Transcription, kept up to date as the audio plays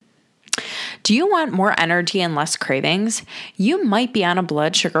Do you want more energy and less cravings? You might be on a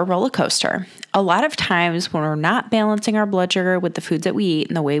blood sugar roller coaster. A lot of times when we're not balancing our blood sugar with the foods that we eat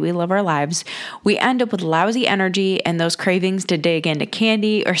and the way we live our lives, we end up with lousy energy and those cravings to dig into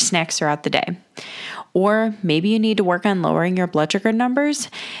candy or snacks throughout the day. Or maybe you need to work on lowering your blood sugar numbers.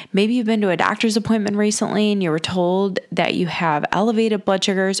 Maybe you've been to a doctor's appointment recently and you were told that you have elevated blood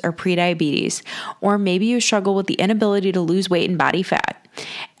sugars or prediabetes. Or maybe you struggle with the inability to lose weight and body fat.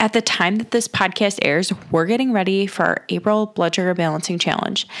 At the time that this podcast airs, we're getting ready for our April Blood Sugar Balancing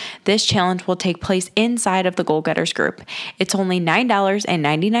Challenge. This challenge will take place inside of the Goal Getters group. It's only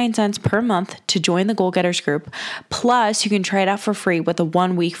 $9.99 per month to join the Goal Getters group. Plus, you can try it out for free with a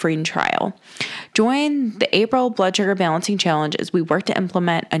 1-week free trial. Join the April Blood Sugar Balancing Challenge as we work to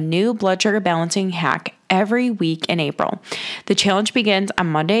implement a new blood sugar balancing hack every week in April. The challenge begins on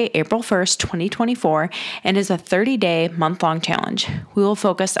Monday, April 1st, 2024, and is a 30-day, month-long challenge. We will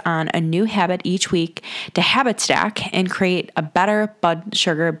focus on a new habit each week to habit stack and create a better blood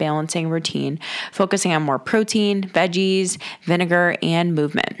sugar balancing routine, focusing on more protein, veggies, vinegar, and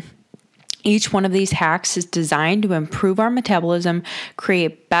movement. Each one of these hacks is designed to improve our metabolism,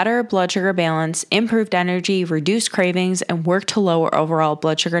 create better blood sugar balance, improved energy, reduce cravings, and work to lower overall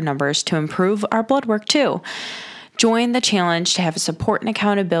blood sugar numbers to improve our blood work too. Join the challenge to have support and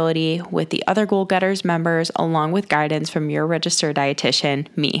accountability with the other Goal Getters members, along with guidance from your registered dietitian,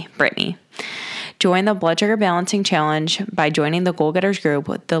 me, Brittany. Join the Blood Sugar Balancing Challenge by joining the Goal Getters group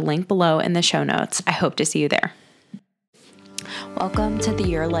with the link below in the show notes. I hope to see you there. Welcome to the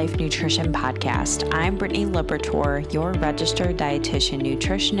Your Life Nutrition Podcast. I'm Brittany Liberatore, your registered dietitian,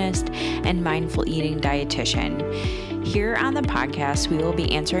 nutritionist, and mindful eating dietitian. Here on the podcast, we will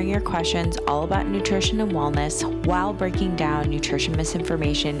be answering your questions all about nutrition and wellness while breaking down nutrition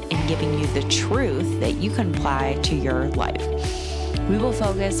misinformation and giving you the truth that you can apply to your life. We will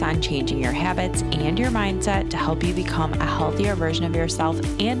focus on changing your habits and your mindset to help you become a healthier version of yourself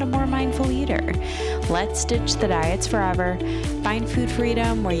and a more mindful eater. Let's ditch the diets forever, find food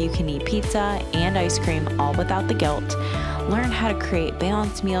freedom where you can eat pizza and ice cream all without the guilt, learn how to create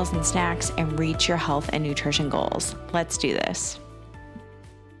balanced meals and snacks, and reach your health and nutrition goals. Let's do this.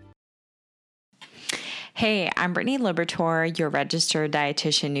 Hey, I'm Brittany Liberatore, your registered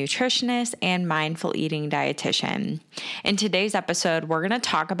dietitian, nutritionist, and mindful eating dietitian. In today's episode, we're going to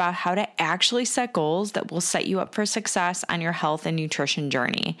talk about how to actually set goals that will set you up for success on your health and nutrition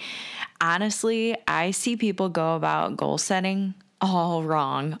journey. Honestly, I see people go about goal setting all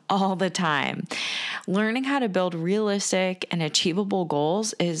wrong all the time. Learning how to build realistic and achievable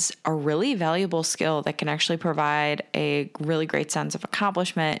goals is a really valuable skill that can actually provide a really great sense of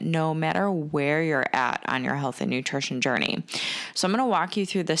accomplishment no matter where you're at on your health and nutrition journey. So I'm going to walk you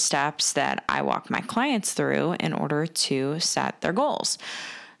through the steps that I walk my clients through in order to set their goals.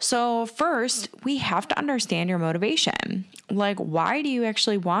 So first, we have to understand your motivation. Like, why do you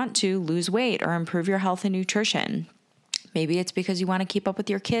actually want to lose weight or improve your health and nutrition? Maybe it's because you want to keep up with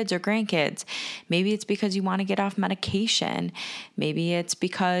your kids or grandkids. Maybe it's because you want to get off medication. Maybe it's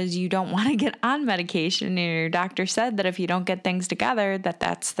because you don't want to get on medication and your doctor said that if you don't get things together,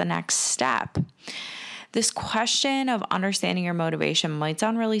 that's the next step. This question of understanding your motivation might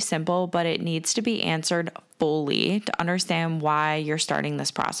sound really simple, but it needs to be answered fully to understand why you're starting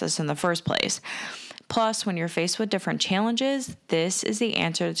this process in the first place. Plus, when you're faced with different challenges, this is the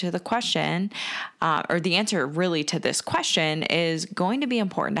answer to the question, or the answer really to this question is going to be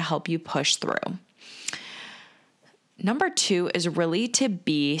important to help you push through. Number 2 is really to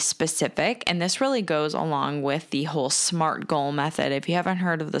be specific, and this really goes along with the whole SMART goal method. If you haven't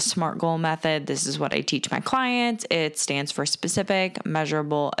heard of the SMART goal method, this is what I teach my clients. It stands for specific,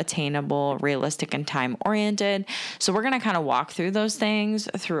 measurable, attainable, realistic, and time-oriented. So we're going to kind of walk through those things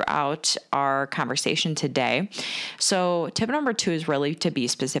throughout our conversation today. So tip number 2 is really to be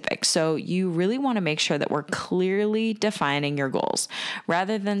specific. So you really want to make sure that we're clearly defining your goals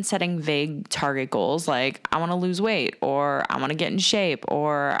rather than setting vague target goals like I want to lose weight, or I want to get in shape,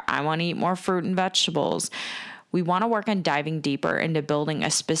 or I want to eat more fruit and vegetables. We want to work on diving deeper into building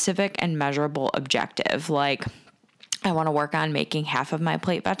a specific and measurable objective. Like, I want to work on making half of my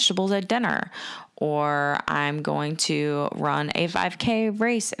plate vegetables at dinner, or I'm going to run a 5K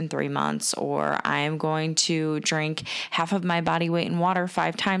race in 3 months, or I am going to drink half of my body weight in water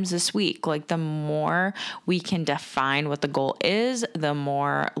 5 times this week. Like, the more we can define what the goal is, the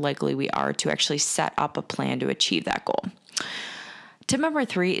more likely we are to actually set up a plan to achieve that goal. Tip number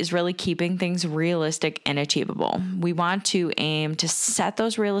 3 is really keeping things realistic and achievable. We want to aim to set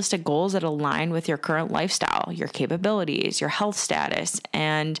those realistic goals that align with your current lifestyle, your capabilities, your health status,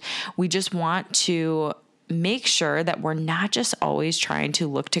 and we just want to make sure that we're not just always trying to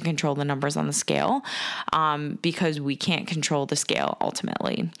look to control the numbers on the scale, because we can't control the scale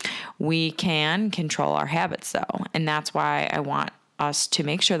ultimately. We can control our habits though. And that's why I want us to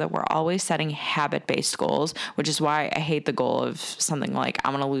make sure that we're always setting habit-based goals, which is why I hate the goal of something like,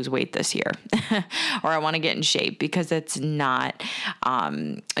 I want to lose weight this year or I want to get in shape, because it's not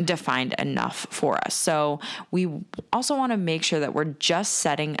defined enough for us. So we also want to make sure that we're just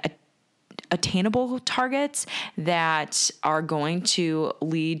setting attainable targets that are going to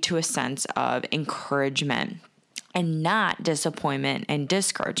lead to a sense of encouragement and not disappointment and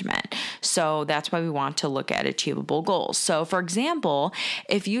discouragement. So that's why we want to look at achievable goals. So for example,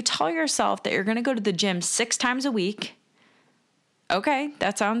 if you tell yourself that you're going to go to the gym 6 times a week, okay,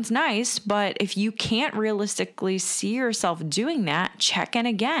 that sounds nice, but if you can't realistically see yourself doing that, check in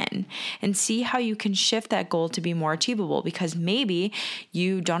again and see how you can shift that goal to be more achievable, because maybe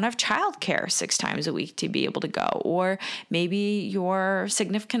you don't have childcare 6 times a week to be able to go, or maybe your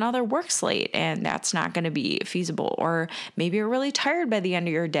significant other works late and that's not going to be feasible, or maybe you're really tired by the end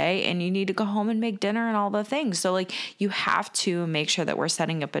of your day and you need to go home and make dinner and all the things. So like you have to make sure that we're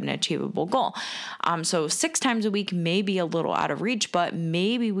setting up an achievable goal. So 6 times a week may be a little out of reach, but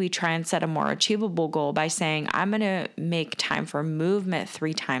maybe we try and set a more achievable goal by saying, I'm going to make time for movement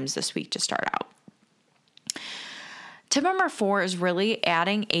 3 times this week to start out. Tip number 4 is really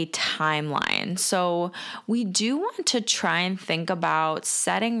adding a timeline. So we do want to try and think about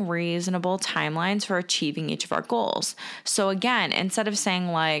setting reasonable timelines for achieving each of our goals. So again, instead of saying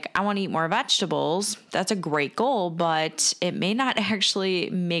like, I want to eat more vegetables, that's a great goal, but it may not actually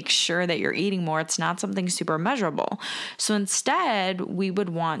make sure that you're eating more. It's not something super measurable. So instead, we would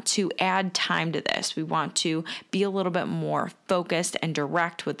want to add time to this. We want to be a little bit more focused and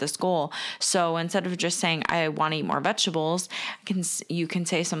direct with this goal. So instead of just saying, I want to eat more vegetables, you can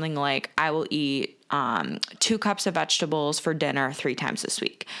say something like, I will eat 2 cups of vegetables for dinner 3 times this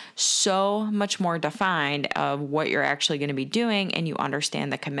week. So much more defined of what you're actually going to be doing, and you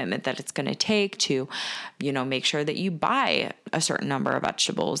understand the commitment that it's going to take to, make sure that you buy a certain number of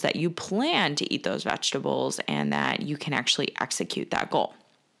vegetables, that you plan to eat those vegetables, and that you can actually execute that goal.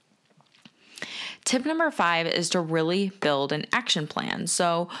 Tip number 5 is to really build an action plan.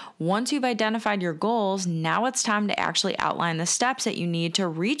 So once you've identified your goals, now it's time to actually outline the steps that you need to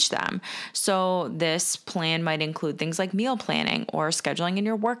reach them. So this plan might include things like meal planning or scheduling in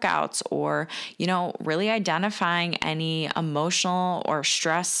your workouts, or, really identifying any emotional or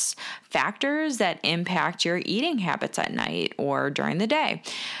stress factors that impact your eating habits at night or during the day.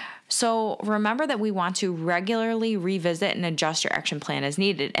 So remember that we want to regularly revisit and adjust your action plan as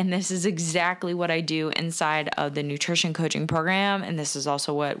needed. And this is exactly what I do inside of the nutrition coaching program. And this is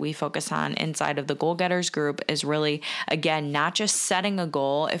also what we focus on inside of the Goal Getters group, is really, again, not just setting a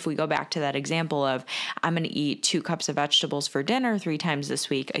goal. If we go back to that example of, I'm going to eat 2 cups of vegetables for dinner 3 times this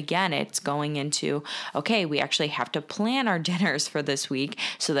week. Again, it's going into, okay, we actually have to plan our dinners for this week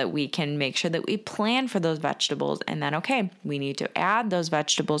so that we can make sure that we plan for those vegetables. And then, okay, we need to add those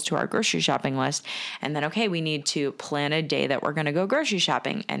vegetables to our grocery shopping list. And then, okay, we need to plan a day that we're going to go grocery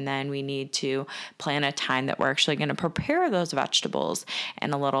shopping. And then we need to plan a time that we're actually going to prepare those vegetables.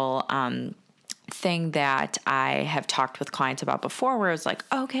 And a little thing that I have talked with clients about before, where it's like,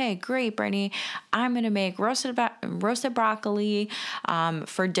 okay, great, Brittany, I'm going to make roasted broccoli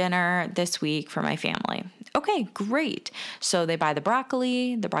for dinner this week for my family. Okay, great. So they buy the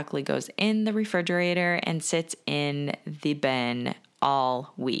broccoli goes in the refrigerator and sits in the bin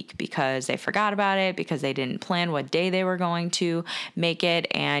all week because they forgot about it, because they didn't plan what day they were going to make it.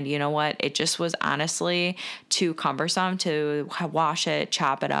 And you know what? It just was honestly too cumbersome to wash it,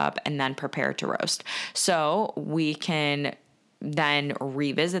 chop it up, and then prepare to roast. So we can then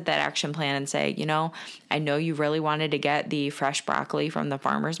revisit that action plan and say, I know you really wanted to get the fresh broccoli from the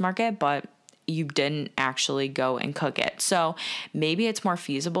farmer's market, but you didn't actually go and cook it. So maybe it's more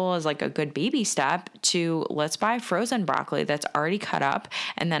feasible as like a good baby step to, let's buy frozen broccoli that's already cut up.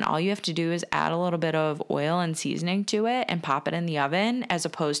 And then all you have to do is add a little bit of oil and seasoning to it and pop it in the oven, as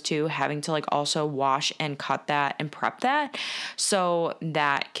opposed to having to like also wash and cut that and prep that. So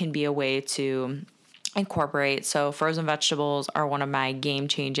that can be a way to incorporate. So frozen vegetables are one of my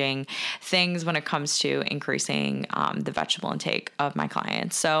game-changing things when it comes to increasing the vegetable intake of my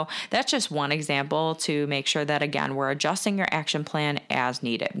clients. So that's just one example to make sure that, again, we're adjusting your action plan as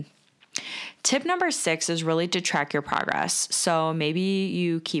needed. Tip number 6 is really to track your progress. So maybe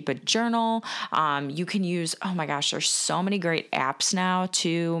you keep a journal. You can use, oh my gosh, there's so many great apps now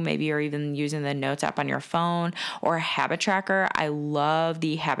too. Maybe you're even using the Notes app on your phone or a habit tracker. I love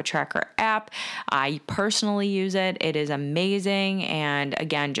the habit tracker app. I personally use it. It is amazing. And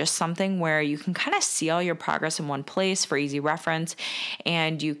again, just something where you can kind of see all your progress in one place for easy reference.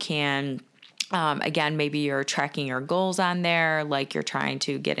 And you can again, maybe you're tracking your goals on there, like you're trying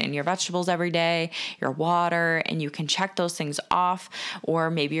to get in your vegetables every day, your water, and you can check those things off. Or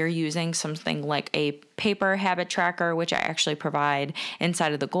maybe you're using something like a paper habit tracker, which I actually provide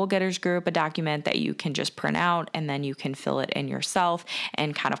inside of the Goal Getters group, a document that you can just print out and then you can fill it in yourself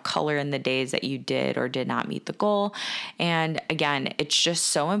and kind of color in the days that you did or did not meet the goal. And again, it's just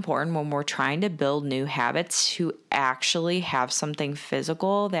so important when we're trying to build new habits to actually have something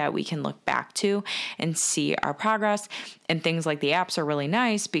physical that we can look back to and see our progress. And things like the apps are really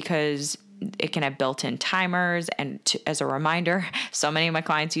nice because it can have built-in timers. And as a reminder, so many of my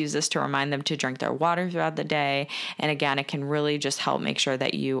clients use this to remind them to drink their water throughout the day. And again, it can really just help make sure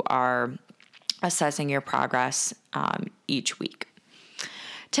that you are assessing your progress each week.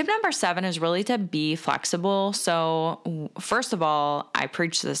 Tip number 7 is really to be flexible. So first of all, I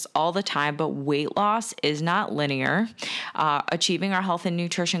preach this all the time, but weight loss is not linear. Achieving our health and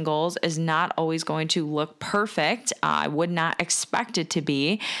nutrition goals is not always going to look perfect. I would not expect it to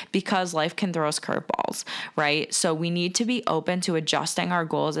be because life can throw us curveballs, right? So we need to be open to adjusting our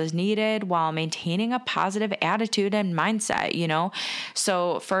goals as needed while maintaining a positive attitude and mindset,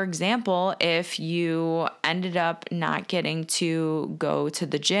 So for example, if you ended up not getting to go to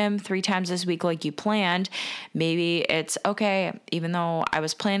the gym 3 times this week like you planned, maybe it's okay, even though I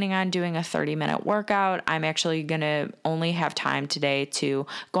was planning on doing a 30-minute workout, I'm actually going to only have time today to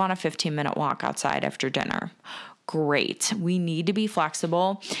go on a 15-minute walk outside after dinner. Great. We need to be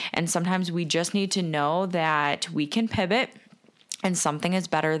flexible, and sometimes we just need to know that we can pivot. And something is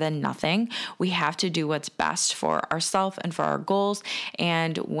better than nothing. We have to do what's best for ourselves and for our goals.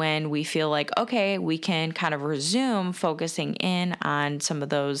 And when we feel like, okay, we can kind of resume focusing in on some of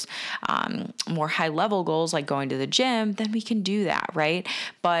those more high level goals, like going to the gym, then we can do that, right?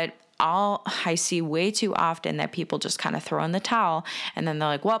 But I see way too often that people just kind of throw in the towel and then they're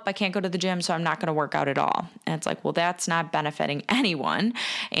like, well, I can't go to the gym, so I'm not going to work out at all. And it's like, well, that's not benefiting anyone.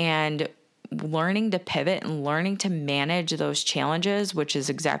 And learning to pivot and learning to manage those challenges, which is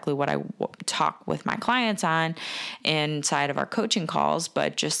exactly what I talk with my clients on inside of our coaching calls,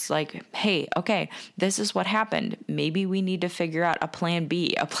 but just like, hey, okay, this is what happened. Maybe we need to figure out a plan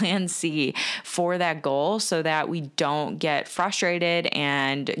B, a plan C for that goal so that we don't get frustrated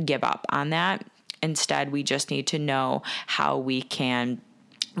and give up on that. Instead, we just need to know how we can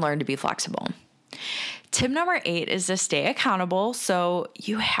learn to be flexible. Tip number 8 is to stay accountable. So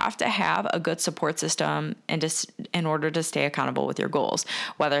you have to have a good support system in order to stay accountable with your goals,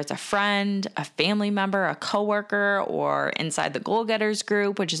 whether it's a friend, a family member, a coworker, or inside the Goal Getters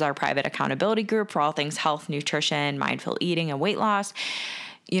group, which is our private accountability group for all things health, nutrition, mindful eating, and weight loss.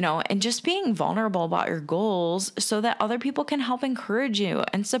 And just being vulnerable about your goals so that other people can help encourage you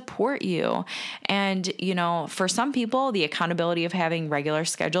and support you. And, for some people, the accountability of having regular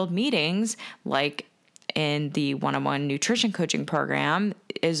scheduled meetings, like in the one-on-one nutrition coaching program,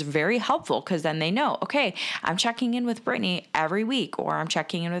 is very helpful because then they know, okay, I'm checking in with Brittany every week, or I'm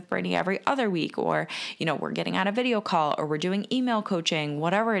checking in with Brittany every other week, or, we're getting on a video call, or we're doing email coaching,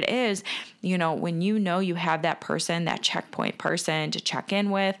 whatever it is. When you have that person, that checkpoint person to check in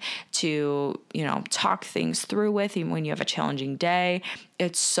with, to, talk things through with, even when you have a challenging day,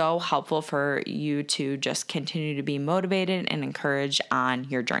 it's so helpful for you to just continue to be motivated and encouraged on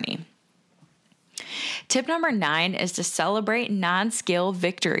your journey. Tip number 9 is to celebrate non-scale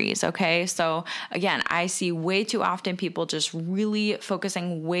victories. Okay. So again, I see way too often people just really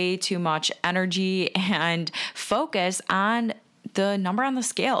focusing way too much energy and focus on the number on the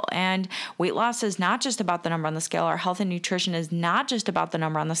scale. And weight loss is not just about the number on the scale. Our health and nutrition is not just about the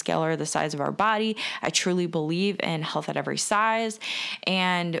number on the scale or the size of our body. I truly believe in health at every size.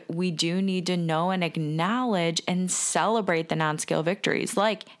 And we do need to know and acknowledge and celebrate the non-scale victories,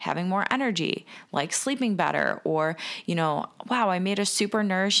 like having more energy, like sleeping better, or, wow, I made a super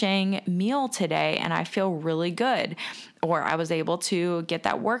nourishing meal today and I feel really good. Or I was able to get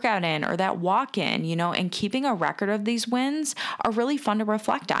that workout in or that walk in, and keeping a record of these wins are really fun to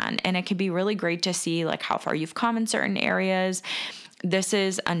reflect on. And it can be really great to see like how far you've come in certain areas. This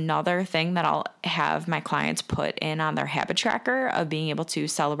is another thing that I'll have my clients put in on their habit tracker of being able to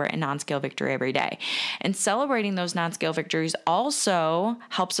celebrate a non-scale victory every day. And celebrating those non-scale victories also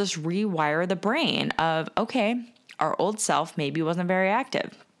helps us rewire the brain of, okay, our old self maybe wasn't very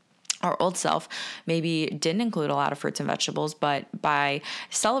active. our old self maybe didn't include a lot of fruits and vegetables, but by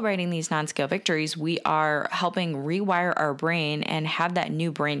celebrating these non-scale victories, we are helping rewire our brain and have that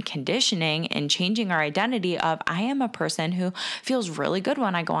new brain conditioning and changing our identity of, I am a person who feels really good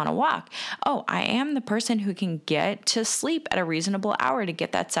when I go on a walk. Oh, I am the person who can get to sleep at a reasonable hour to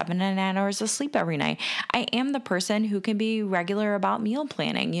get that 7 to 9 hours of sleep every night. I am the person who can be regular about meal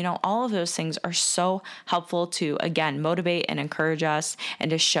planning. All of those things are so helpful to, again, motivate and encourage us and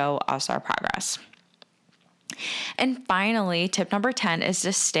to show us our progress. And finally, tip number 10 is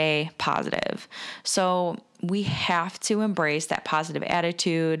to stay positive. So we have to embrace that positive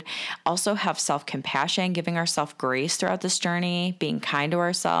attitude, also have self-compassion, giving ourselves grace throughout this journey, being kind to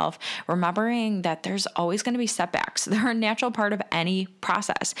ourselves, remembering that there's always going to be setbacks. They're a natural part of any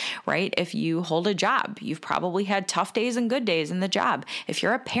process, right? If you hold a job, you've probably had tough days and good days in the job. If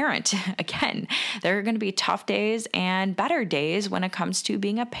you're a parent, again, there are going to be tough days and better days when it comes to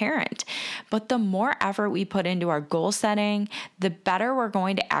being a parent. But the more effort we put into our goal setting, the better we're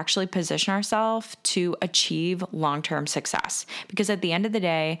going to actually position ourselves to achieve long-term success. Because at the end of the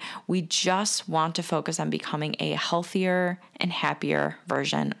day, we just want to focus on becoming a healthier and happier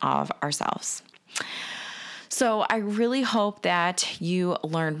version of ourselves. So I really hope that you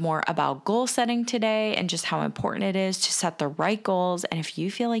learned more about goal setting today and just how important it is to set the right goals. And if you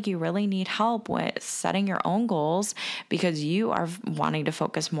feel like you really need help with setting your own goals because you are wanting to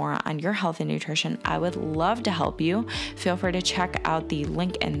focus more on your health and nutrition, I would love to help you. Feel free to check out the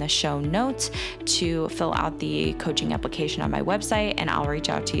link in the show notes to fill out the coaching application on my website, and I'll reach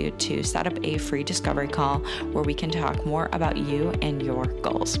out to you to set up a free discovery call where we can talk more about you and your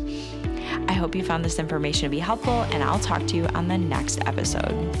goals. I hope you found this information to be helpful, and I'll talk to you on the next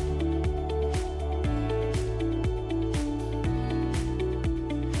episode.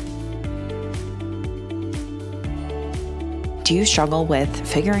 Do you struggle with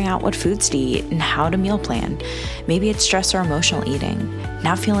figuring out what foods to eat and how to meal plan? Maybe it's stress or emotional eating,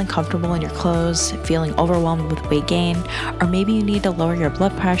 not feeling comfortable in your clothes, feeling overwhelmed with weight gain, or maybe you need to lower your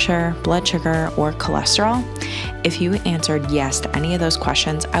blood pressure, blood sugar, or cholesterol. If you answered yes to any of those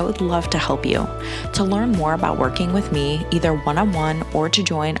questions, I would love to help you. To learn more about working with me, either one-on-one or to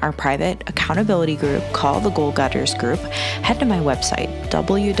join our private accountability group called the Goal Getters Group, head to my website,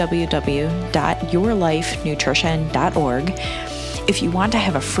 www.yourlifenutrition.org. If you want to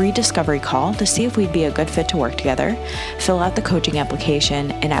have a free discovery call to see if we'd be a good fit to work together, fill out the coaching application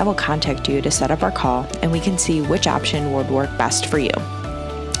and I will contact you to set up our call and we can see which option would work best for you.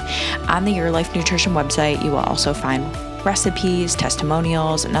 On the Your Life Nutrition website, you will also find recipes,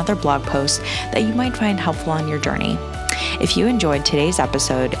 testimonials, and other blog posts that you might find helpful on your journey. If you enjoyed today's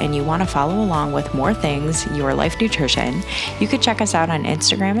episode and you want to follow along with more things Your Life Nutrition, you could check us out on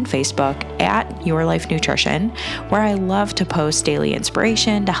Instagram and Facebook at Your Life Nutrition, where I love to post daily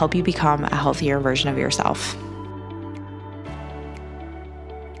inspiration to help you become a healthier version of yourself.